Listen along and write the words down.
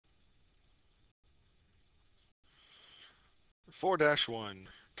4-1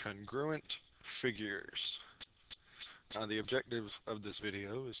 Congruent Figures. The objective of this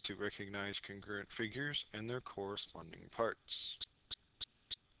video is to recognize congruent figures and their corresponding parts.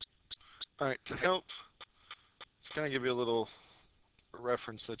 Alright, to help, to kind of give you a little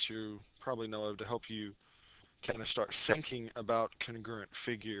reference that you probably know of to help you kind of start thinking about congruent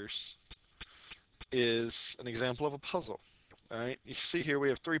figures is an example of a puzzle. Alright, you see here we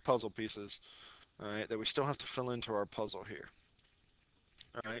have 3 puzzle pieces, alright, that we still have to fill into our puzzle here.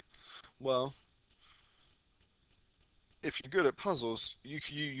 Alright, well, if you're good at puzzles,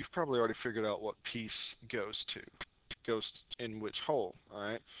 you've probably already figured out what piece goes in which hole, all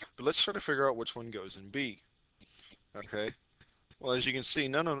right? But let's try to figure out which one goes in B, okay? Well, as you can see,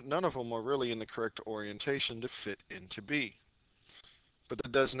 none of them are really in the correct orientation to fit into B. But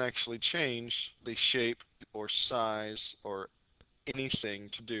that doesn't actually change the shape or size or anything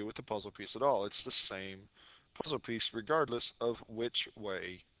to do with the puzzle piece at all. It's the same puzzle piece regardless of which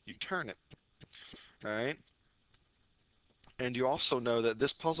way you turn it, all right? And you also know that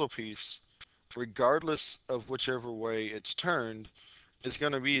this puzzle piece, regardless of whichever way it's turned, is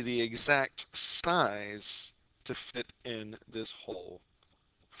going to be the exact size to fit in this hole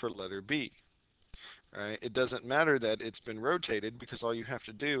for letter B. Right? It doesn't matter that it's been rotated because all you have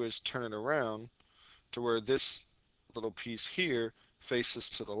to do is turn it around to where this little piece here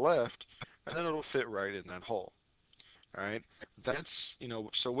faces to the left, and then it'll fit right in that hole. All right? That's,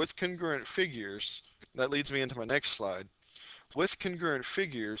 so with congruent figures, that leads me into my next slide. With congruent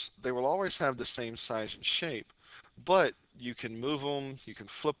figures, they will always have the same size and shape, but you can move them, you can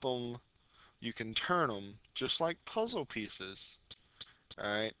flip them, you can turn them, just like puzzle pieces, all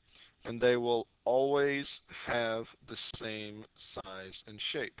right? And they will always have the same size and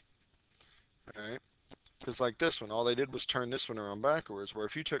shape, all right? Because like this one, all they did was turn this one around backwards, where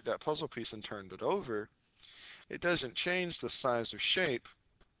if you took that puzzle piece and turned it over, it doesn't change the size or shape,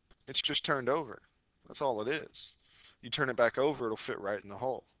 it's just turned over. That's all it is. You turn it back over, it'll fit right in the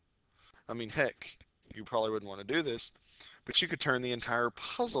hole. I mean, heck, you probably wouldn't want to do this, but you could turn the entire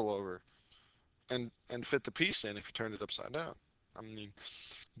puzzle over and fit the piece in if you turned it upside down. I mean,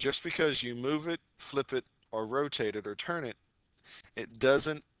 just because you move it, flip it, or rotate it or turn it, it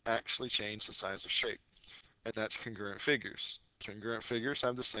doesn't actually change the size or shape. And that's congruent figures. Congruent figures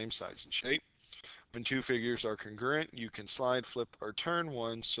have the same size and shape. When two figures are congruent, you can slide, flip, or turn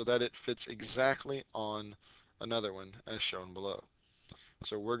one so that it fits exactly on another one as shown below.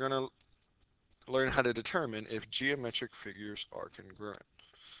 So we're going to learn how to determine if geometric figures are congruent.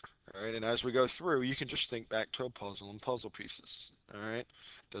 All right, and as we go through, you can just think back to a puzzle and puzzle pieces. All right,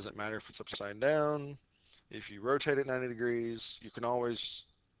 doesn't matter if it's upside down, if you rotate it 90 degrees, you can always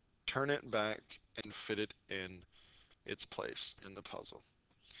turn it back and fit it in its place in the puzzle.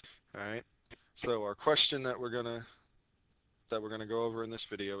 All right, so our question that we're gonna go over in this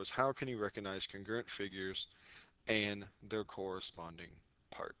video is how can you recognize congruent figures and their corresponding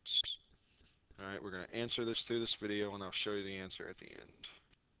parts? All right, we're gonna answer this through this video, and I'll show you the answer at the end.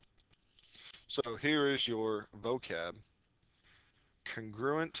 So here is your vocab.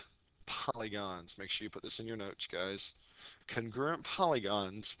 Congruent polygons. Make sure you put this in your notes, guys. Congruent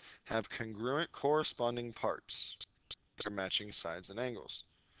polygons have congruent corresponding parts that are matching sides and angles.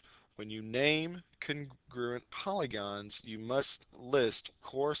 When you name congruent polygons, you must list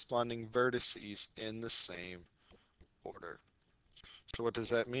corresponding vertices in the same order. So what does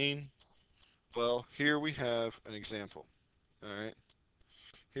that mean? Well, here we have an example. All right.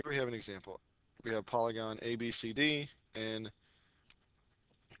 Here we have an example. We have polygon ABCD and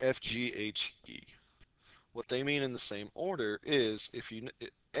FGHE. What they mean in the same order is if you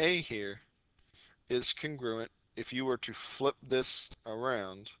A here is congruent. If you were to flip this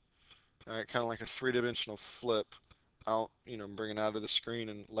around, all right, kind of like a three-dimensional flip out, bring it out of the screen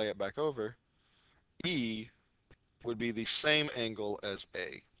and lay it back over, E would be the same angle as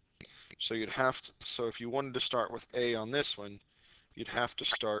A. So you'd have to, so if you wanted to start with A on this one, you'd have to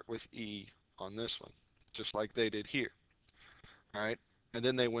start with E on this one, just like they did here. All right, and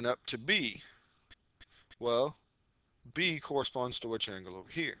then they went up to B. Well, B corresponds to which angle over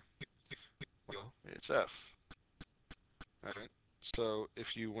here? Well, it's F. All right, so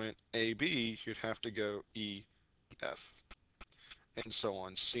if you went AB, you'd have to go E, F, and so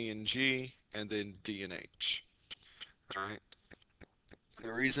on, C and G, and then D and H. All right.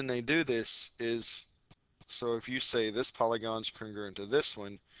 The reason they do this is so if you say this polygon's congruent to this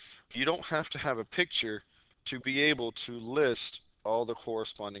one, you don't have to have a picture to be able to list all the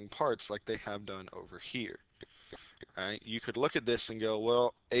corresponding parts like they have done over here. All right. You could look at this and go,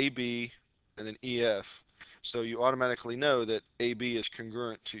 well, AB and then EF. So you automatically know that AB is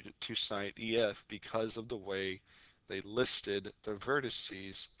congruent to side EF because of the way they listed the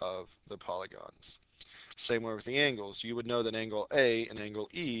vertices of the polygons. Same way with the angles. You would know that angle A and angle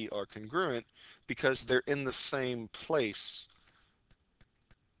E are congruent because they're in the same place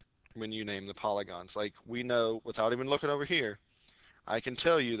when you name the polygons. Like we know, without even looking over here, I can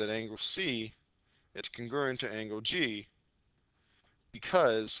tell you that angle C is congruent to angle G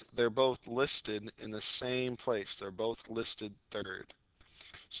because they're both listed in the same place. They're both listed third.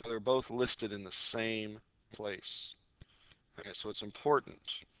 So they're both listed in the same place. Okay, so it's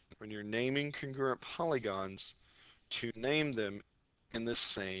important when you're naming congruent polygons to name them in the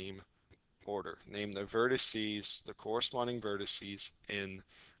same order. Name the vertices, the corresponding vertices in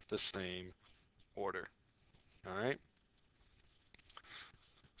the same order. All right.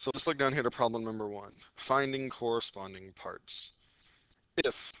 So let's look down here to problem number 1, finding corresponding parts.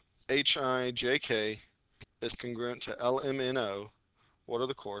 If Hij is congruent to LMNO, what are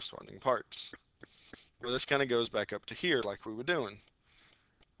the corresponding parts? Well, this kind of goes back up to here like we were doing.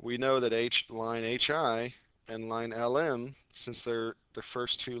 We know that line HI and line LM, since they're the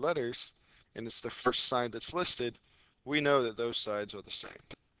first two letters, and it's the first side that's listed, we know that those sides are the same.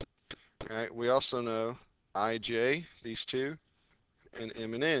 All right, we also know IJ, these two, and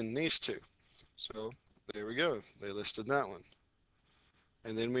M and N, these two. So there we go. They listed that one.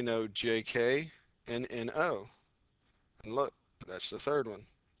 And then we know JK and NO. And look, that's the third one.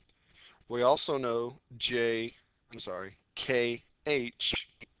 We also know KH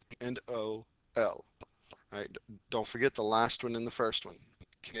and OL. All right, don't forget the last one and the first one.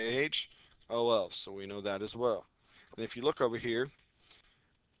 KH, OL. So we know that as well. And if you look over here,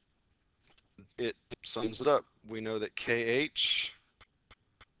 it sums it up. We know that KH,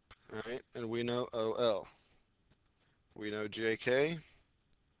 all right, and we know OL. We know JK,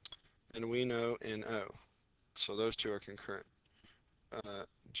 and we know NO. So those two are concurrent.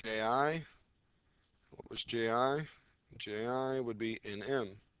 JI, what was JI? JI would be NM.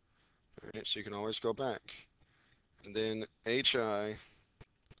 All right, so you can always go back. And then HI,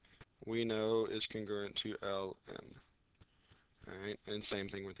 we know is congruent to LM. All right, and same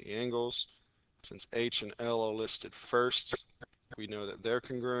thing with the angles. Since H and L are listed first, we know that they're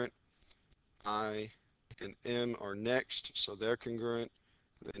congruent. I and M are next, so they're congruent.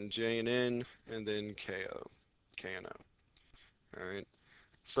 Then J and N, and then KO, K and O. All right,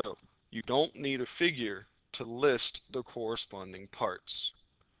 so you don't need a figure to list the corresponding parts,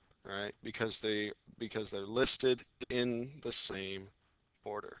 all right, because they're listed in the same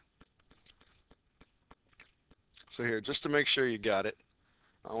order. So here, just to make sure you got it,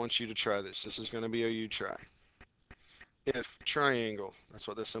 I want you to try this. This is going to be a you try. If triangle, that's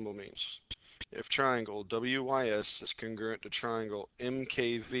what this symbol means. If triangle WYS is congruent to triangle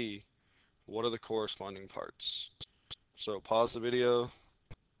MKV, what are the corresponding parts? So pause the video,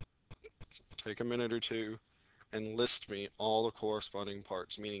 take a minute or two, and list me all the corresponding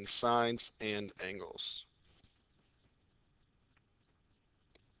parts, meaning sides and angles.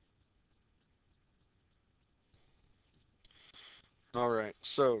 All right,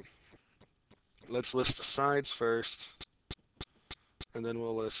 so let's list the sides first, and then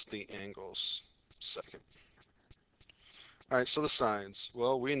we'll list the angles second. All right, so the sides.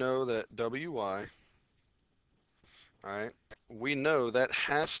 Well, we know that WY, all right, we know that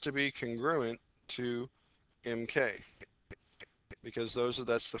has to be congruent to MK because those are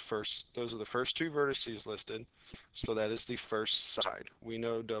the first two vertices listed. So that is the first side. We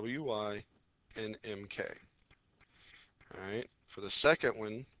know WY and MK. All right. For the second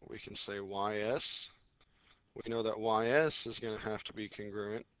one, we can say YS. We know that YS is going to have to be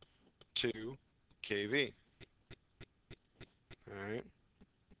congruent to KV. All right.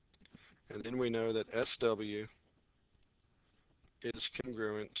 And then we know that SW is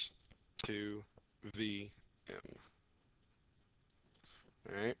congruent to VM.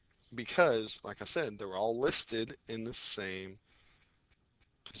 All right. Because, like I said, they're all listed in the same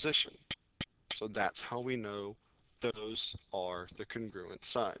position. So that's how we know those are the congruent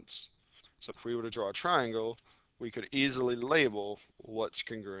sides. So if we were to draw a triangle, we could easily label what's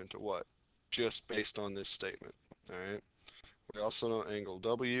congruent to what, just based on this statement. All right. We also know angle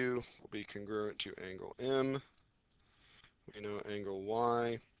W will be congruent to angle M. We know angle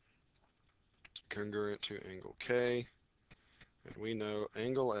Y congruent to angle K. And we know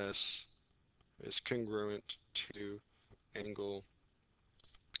angle S is congruent to angle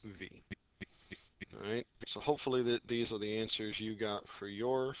V. All right, so hopefully these are the answers you got for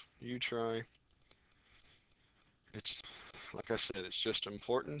your you try. It's like I said, it's just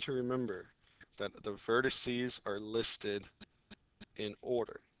important to remember that the vertices are listed in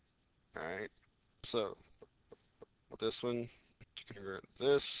order. All right, so this one congruent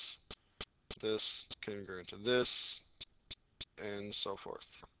to this congruent to this, and so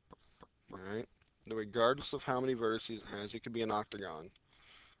forth. Alright? Regardless of how many vertices it has, it could be an octagon.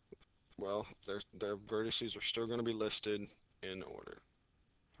 Well, their vertices are still going to be listed in order.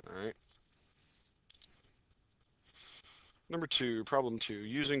 Alright? Number two, problem two,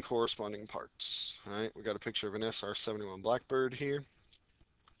 using corresponding parts. Alright, we got a picture of an SR-71 Blackbird here.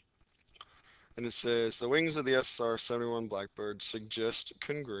 And it says, the wings of the SR-71 Blackbird suggest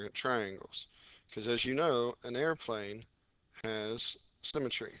congruent triangles. Because as you know, an airplane has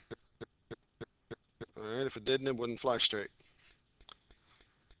symmetry. Alright, if it didn't, it wouldn't fly straight.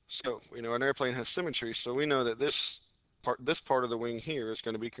 So, we know an airplane has symmetry, so we know that this part of the wing here is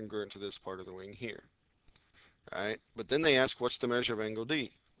going to be congruent to this part of the wing here. Alright, but then they ask, what's the measure of angle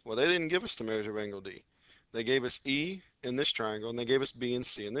D? Well, they didn't give us the measure of angle D. They gave us E in this triangle, and they gave us B and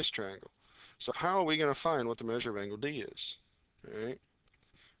C in this triangle. So how are we going to find what the measure of angle D is? Alright,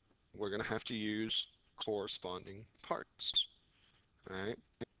 we're going to have to use corresponding parts. Alright,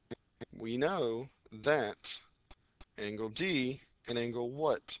 we know that angle D and angle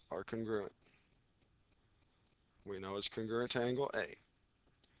what are congruent? We know it's congruent to angle A.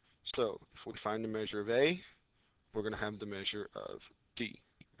 So if we find the measure of A, we're going to have the measure of D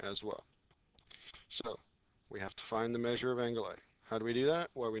as well. So we have to find the measure of angle A. How do we do that?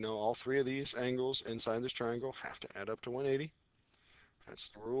 Well, we know all three of these angles inside this triangle have to add up to 180. That's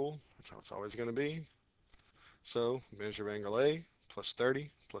the rule. That's how it's always going to be. So measure of angle A plus 30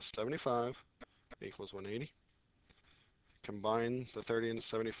 plus 75 equals 180. Combine the 30 and the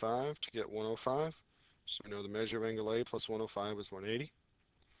 75 to get 105. So we know the measure of angle A plus 105 is 180.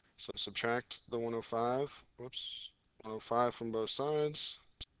 So subtract the 105, 105 from both sides.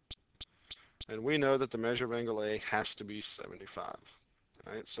 And we know that the measure of angle A has to be 75.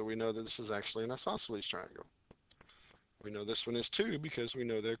 Right? So we know that this is actually an isosceles triangle. We know this one is too because we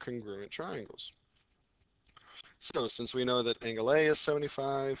know they're congruent triangles. So since we know that angle A is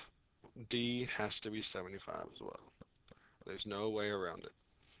 75, D has to be 75 as well. There's no way around it.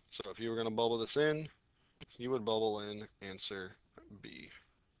 So if you were going to bubble this in, you would bubble in answer B.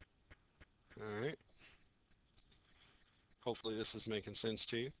 Alright. Hopefully this is making sense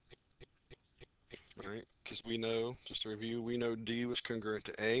to you. Alright, because we know, just to review, we know D was congruent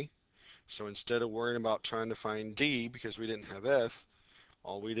to A. So instead of worrying about trying to find D because we didn't have F,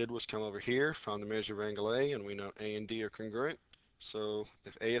 all we did was come over here, found the measure of angle A, and we know A and D are congruent. So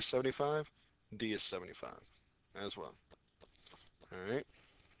if A is 75, D is 75 as well. Alright.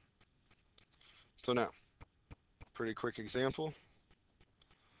 So now, pretty quick example.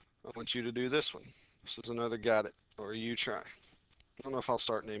 I want you to do this one. This is another got it, or you try. I don't know if I'll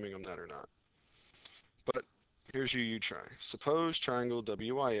start naming them that or not. But here's your you try. Suppose triangle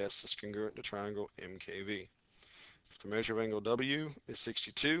WIS is congruent to triangle MKV. If the measure of angle W is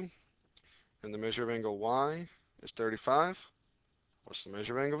 62 and the measure of angle Y is 35, what's the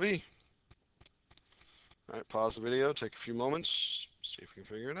measure of angle V? Alright, pause the video, take a few moments, see if you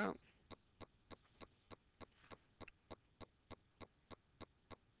can figure it out.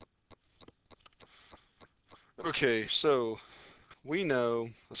 Okay, so we know,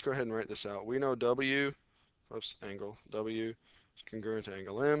 let's go ahead and write this out. We know angle W is congruent to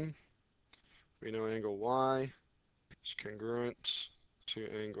angle M. We know angle Y is congruent to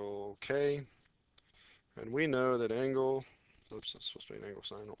angle K. And we know that angle, oops, that's supposed to be an angle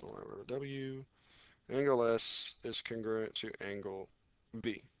sign, I don't know why I wrote a W. Angle S is congruent to angle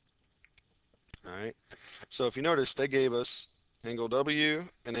V. Alright, so if you notice, they gave us angle W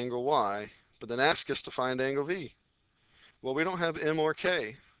and angle Y, but then asked us to find angle V. Well, we don't have M or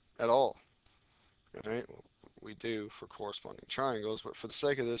K at all. Alright, well, we do for corresponding triangles, but for the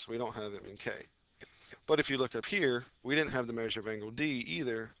sake of this, we don't have M and K. But if you look up here, we didn't have the measure of angle D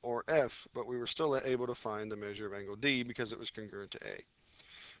either, or F, but we were still able to find the measure of angle D because it was congruent to A.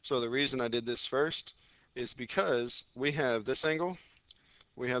 So the reason I did this first is because we have this angle,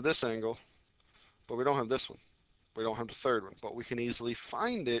 we have this angle, but we don't have this one. We don't have the third one, but we can easily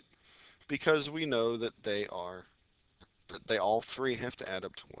find it because we know that they all three have to add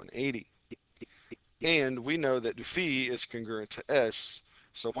up to 180. And we know that V is congruent to S.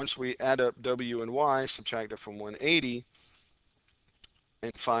 So once we add up W and Y, subtract it from 180,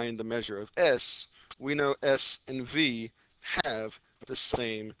 and find the measure of S, we know S and V have the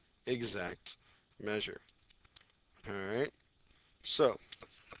same exact measure. Alright, so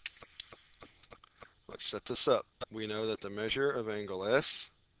let's set this up. We know that the measure of angle S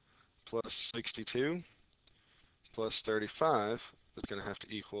plus 62 plus 35 is going to have to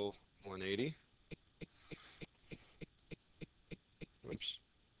equal 180. Oops.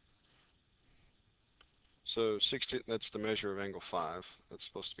 So 60, that's the measure of angle 5. That's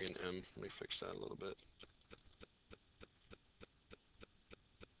supposed to be an M. Let me fix that a little bit.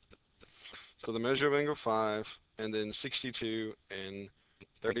 So the measure of angle 5, and then 62 and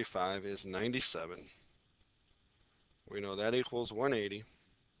 35 is 97. We know that equals 180.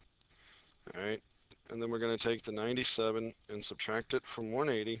 All right. And then we're going to take the 97 and subtract it from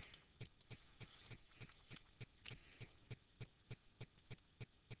 180.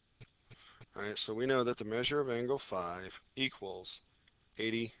 All right, so we know that the measure of angle 5 equals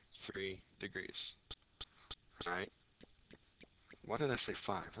 83 degrees. All right. Why did I say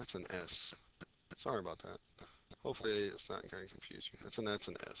 5? That's an S. Sorry about that. Hopefully it's not going to confuse you. That's an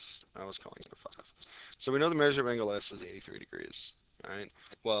S. I was calling it a 5. So we know the measure of angle S is 83 degrees. All right.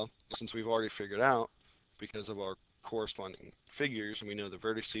 Well, since we've already figured out, because of our corresponding figures, and we know the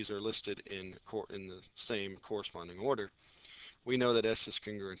vertices are listed in the same corresponding order, we know that S is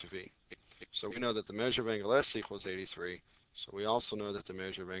congruent to V. So we know that the measure of angle S equals 83. So we also know that the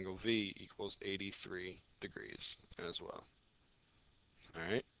measure of angle V equals 83 degrees as well. All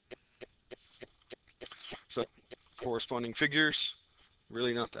right. So corresponding figures,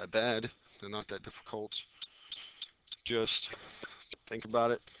 really not that bad. They're not that difficult. Just think about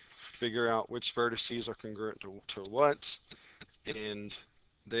it, figure out which vertices are congruent to what, and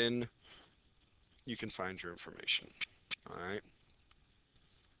then you can find your information. All right.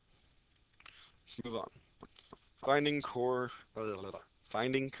 Let's move on. Finding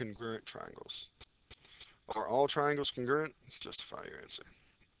finding congruent triangles. Are all triangles congruent? Justify your answer.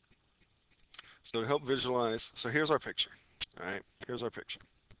 So to help visualize, so here's our picture. All right, here's our picture.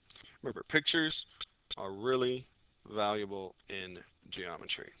 Remember, pictures are really valuable in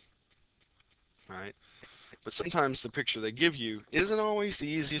geometry. All right, but sometimes the picture they give you isn't always the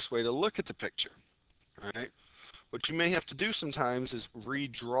easiest way to look at the picture. All right, what you may have to do sometimes is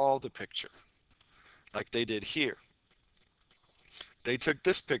redraw the picture, like they did here. They took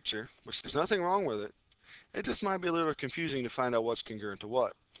this picture, which there's nothing wrong with it. It just might be a little confusing to find out what's congruent to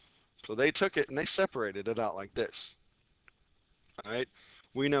what. So they took it and they separated it out like this. All right.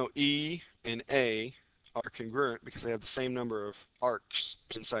 We know E and A are congruent because they have the same number of arcs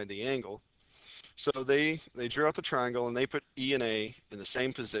inside the angle. So they drew out the triangle and they put E and A in the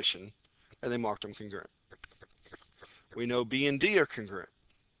same position and they marked them congruent. We know B and D are congruent.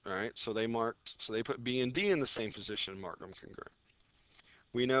 All right. So they put B and D in the same position and marked them congruent.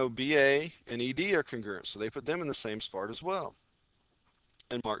 We know BA and ED are congruent, so they put them in the same spot as well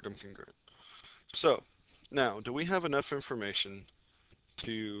and marked them congruent. So now, do we have enough information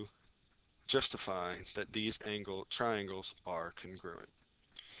to justify that these triangles are congruent?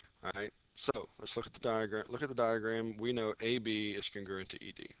 All right, so let's look at the diagram. Look at the diagram. We know AB is congruent to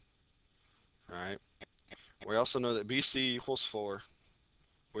ED. All right, we also know that BC equals 4,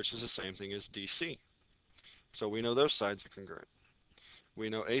 which is the same thing as DC. So we know those sides are congruent. We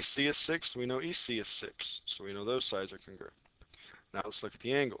know AC is 6, we know EC is 6, so we know those sides are congruent. Now let's look at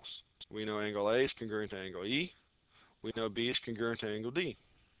the angles. We know angle A is congruent to angle E. We know B is congruent to angle D.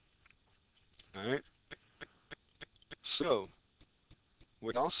 All right. So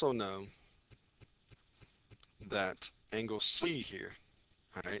we also know that angle C here,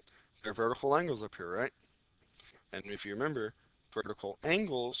 all right, there are vertical angles up here, right? And if you remember, vertical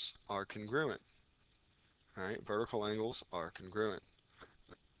angles are congruent. All right, vertical angles are congruent.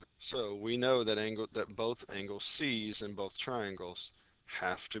 So we know that both angle C's in both triangles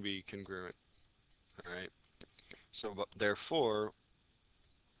have to be congruent. All right. So therefore,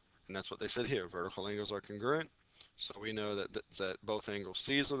 and that's what they said here, vertical angles are congruent. So we know that both angle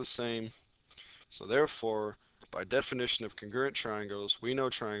C's are the same. So therefore, by definition of congruent triangles, we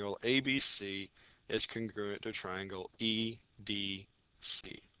know triangle ABC is congruent to triangle EDC.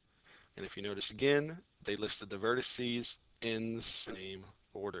 And if you notice again, they listed the vertices in the same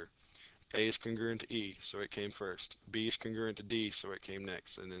order. A is congruent to E, so it came first. B is congruent to D, so it came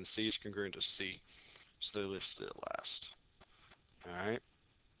next. And then C is congruent to C, so they listed it last. All right?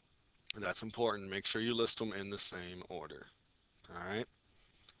 That's important. Make sure you list them in the same order. All right?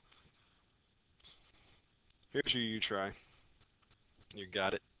 Here's your U try. You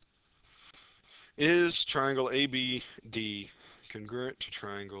got it. Is triangle ABD congruent to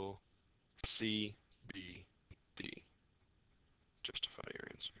triangle CBD? Justify your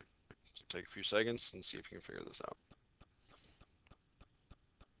answer. So take a few seconds and see if you can figure this out.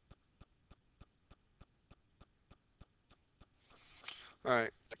 All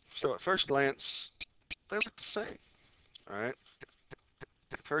right. So at first glance, they look the same. All right.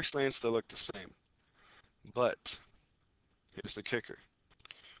 At first glance, they look the same. But here's the kicker.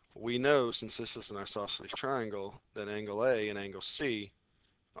 We know, since this is an isosceles triangle, that angle A and angle C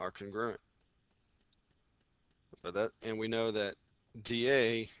are congruent. And we know that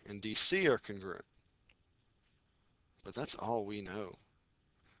DA and DC are congruent, but that's all we know.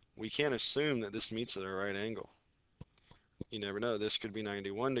 We can't assume that this meets at a right angle. You never know. This could be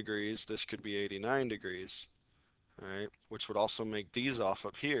 91 degrees. This could be 89 degrees. All right, which would also make these off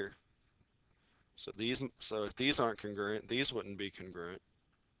up here. So if these aren't congruent, these wouldn't be congruent.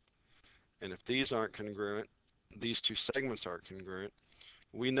 And if these aren't congruent, these two segments aren't congruent.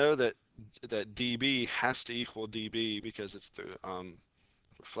 We know that dB has to equal dB because it's the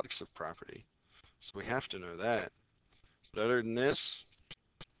reflexive property. So we have to know that. But other than this,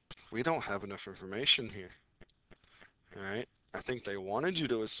 we don't have enough information here. All right. I think they wanted you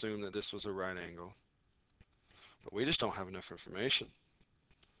to assume that this was a right angle, but we just don't have enough information.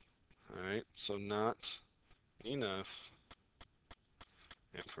 All right. So not enough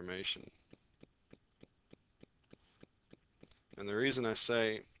information. And the reason I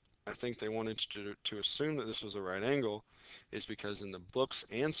say I think they wanted to assume that this was a right angle is because in the book's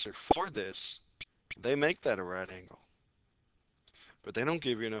answer for this, they make that a right angle. But they don't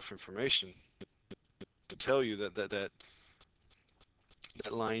give you enough information to tell you that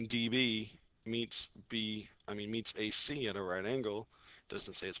line DB meets AC at a right angle. It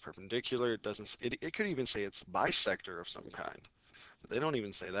doesn't say it's perpendicular. It could even say it's bisector of some kind. But they don't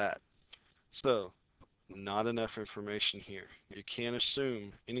even say that. So, not enough information here. You can't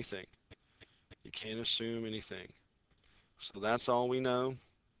assume anything. You can't assume anything. So that's all we know,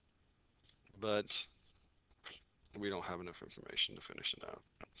 but we don't have enough information to finish it out.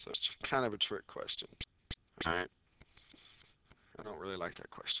 So it's kind of a trick question. All right. I don't really like that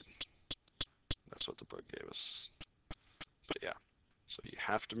question. That's what the book gave us. But yeah, so you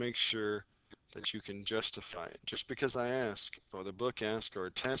have to make sure that you can justify it. Just because I ask, or the book asks, or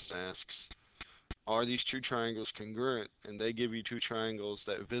a test asks, are these two triangles congruent? And they give you two triangles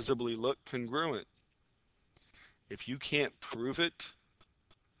that visibly look congruent. If you can't prove it,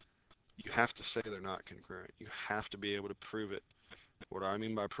 you have to say they're not congruent. You have to be able to prove it. What do I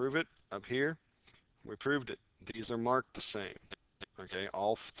mean by prove it? Up here, we proved it. These are marked the same. Okay,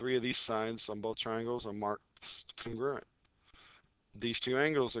 all three of these sides on both triangles are marked congruent. These two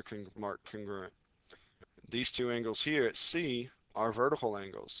angles are marked congruent. These two angles here at C are vertical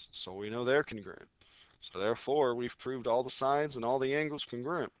angles, so we know they're congruent. So therefore, we've proved all the sides and all the angles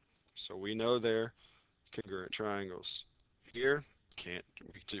congruent. So we know they're congruent triangles. Here,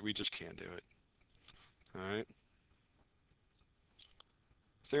 we just can't do it. All right.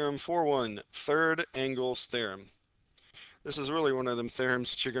 Theorem 4.1, third angles theorem. This is really one of them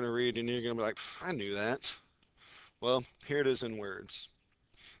theorems that you're going to read and you're going to be like, I knew that. Well, here it is in words.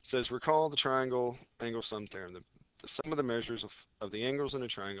 It says, recall the triangle angle sum theorem. The sum of the measures of the angles in a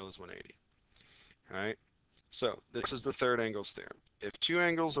triangle is 180. All right. So this is the third angles theorem. If two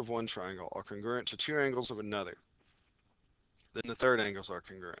angles of one triangle are congruent to two angles of another, then the third angles are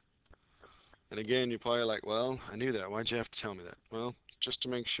congruent. And again, you're probably like, well, I knew that. Why'd you have to tell me that? Well, just to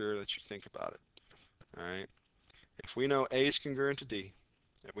make sure that you think about it. All right. If we know A is congruent to D,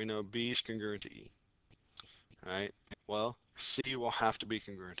 and we know B is congruent to E, all right, well, C will have to be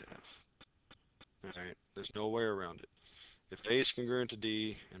congruent to F. All right. There's no way around it. If A is congruent to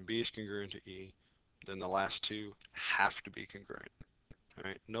D and B is congruent to E, then the last two have to be congruent. All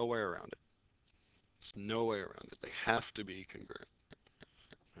right. No way around it. There's no way around it. They have to be congruent.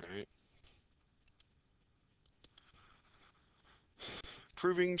 All right.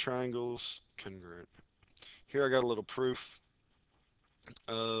 Proving triangles congruent. Here I got a little proof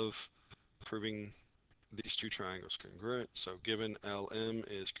of proving these two triangles congruent. So given LM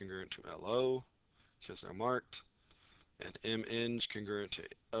is congruent to LO because they're marked, and MN is congruent to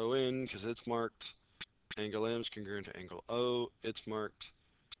ON because it's marked, angle M is congruent to angle O, it's marked,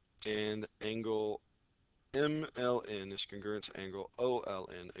 and angle MLN is congruent to angle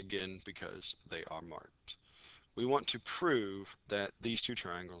OLN, again because they are marked. We want to prove that these two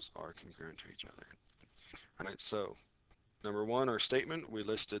triangles are congruent to each other. All right, so number one, our statement, we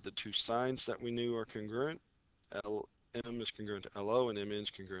listed the two sides that we knew are congruent. LM is congruent to LO and MN is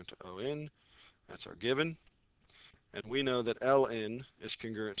congruent to ON. That's our given. And we know that LN is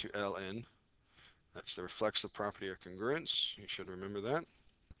congruent to LN. That's the reflexive property of congruence. You should remember that.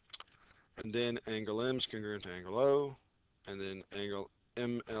 And then angle M is congruent to angle O. And then angle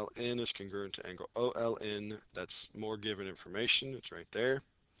MLN is congruent to angle OLN. That's more given information. It's right there.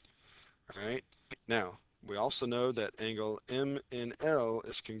 All right. Now, we also know that angle MNL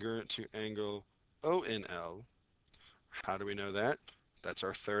is congruent to angle ONL. How do we know that? That's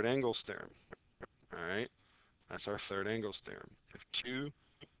our third angles theorem. All right. That's our third angles theorem. If two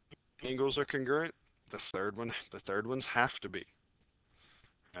angles are congruent, the third ones have to be.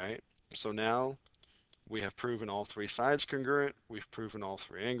 All right. So now We have proven all three sides congruent. We've proven all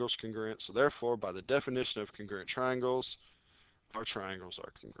three angles congruent. So therefore, by the definition of congruent triangles, our triangles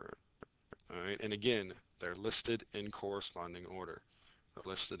are congruent. All right, and again, they're listed in corresponding order.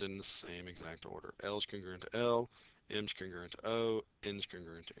 They're listed in the same exact order. L is congruent to L, M is congruent to O, N is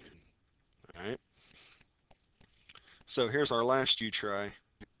congruent to N. All right. So here's our last U try.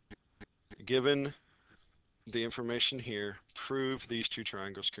 Given the information here, prove these two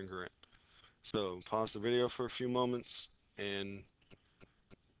triangles congruent. So pause the video for a few moments and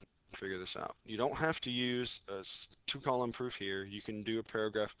figure this out. You don't have to use a two-column proof here. You can do a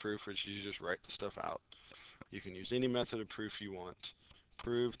paragraph proof, which you just write the stuff out. You can use any method of proof you want.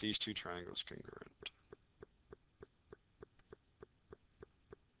 Prove these two triangles congruent.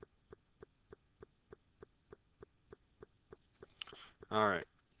 All right,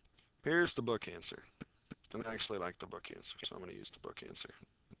 here's the book answer. And I actually like the book answer, so I'm going to use the book answer.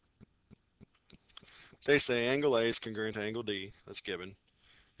 They say angle A is congruent to angle D, that's given,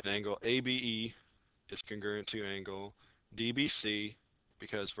 and angle ABE is congruent to angle DBC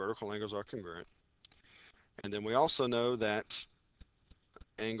because vertical angles are congruent. And then we also know that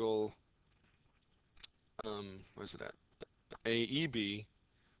angle, where's it at? AEB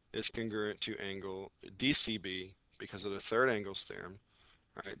is congruent to angle DCB because of the third angles theorem.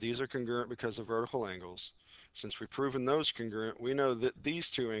 All right, these are congruent because of vertical angles. Since we've proven those congruent, we know that these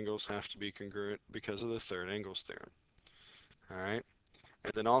two angles have to be congruent because of the third angles theorem. All right,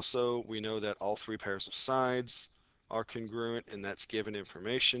 and then also we know that all three pairs of sides are congruent, and that's given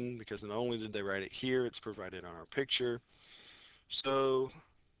information because not only did they write it here, it's provided on our picture. So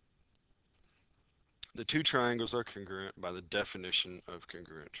the two triangles are congruent by the definition of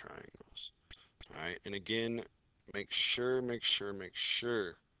congruent triangles. All right, and again, make sure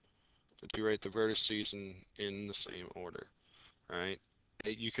that you write the vertices in the same order. All right,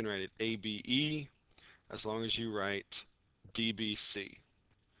 you can write it ABE as long as you write DBC.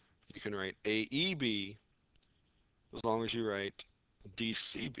 You can write AEB as long as you write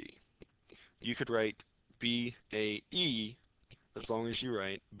DCB. You could write BAE as long as you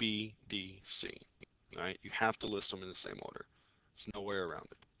write BDC. All right, you have to list them in the same order. There's no way around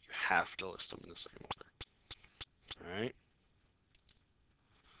it. You have to list them in the same order. All right.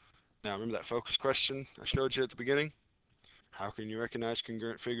 Now remember that focus question I showed you at the beginning? How can you recognize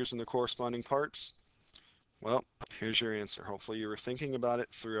congruent figures in the corresponding parts? Well, here's your answer. Hopefully you were thinking about it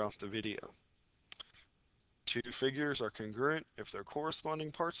throughout the video. Two figures are congruent if their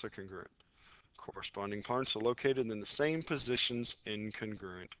corresponding parts are congruent. Corresponding parts are located in the same positions in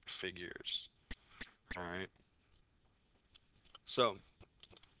congruent figures. All right. So,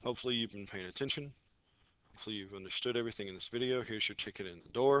 hopefully you've been paying attention. Hopefully you've understood everything in this video. Here's your ticket in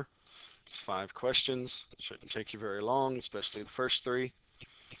the door. It's 5 questions. It shouldn't take you very long, especially the first 3.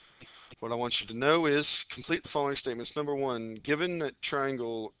 What I want you to know is complete the following statements. Number 1, given that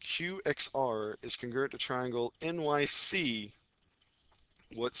triangle QXR is congruent to triangle NYC,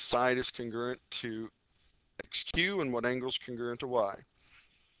 what side is congruent to XQ and what angle is congruent to Y?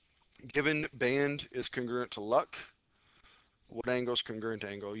 Given band is congruent to LUC, what angle is congruent to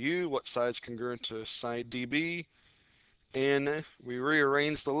angle U? What side is congruent to side DB? And we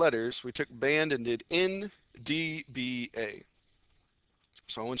rearranged the letters. We took band and did NDBA.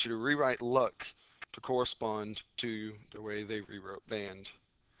 So I want you to rewrite LUC to correspond to the way they rewrote band.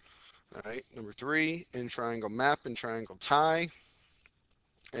 All right, number 3, in triangle map and triangle tie,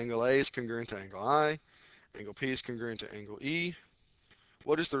 angle A is congruent to angle I, angle P is congruent to angle E.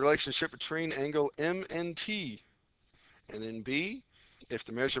 What is the relationship between angle M and T? And then B, if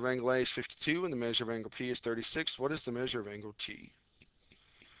the measure of angle A is 52 and the measure of angle P is 36, what is the measure of angle T?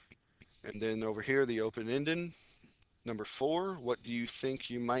 And then over here, the open-ended. Number 4, what do you think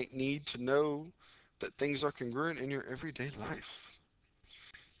you might need to know that things are congruent in your everyday life?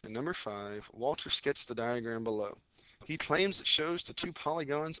 And number 5, Walter sketched the diagram below. He claims it shows the two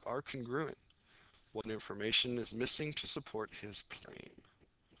polygons are congruent. What information is missing to support his claim?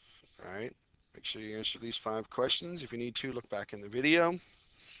 All right, make sure you answer these 5 questions. If you need to, look back in the video.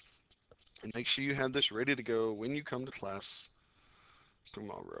 And make sure you have this ready to go when you come to class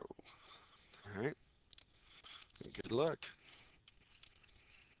tomorrow. All right, and good luck.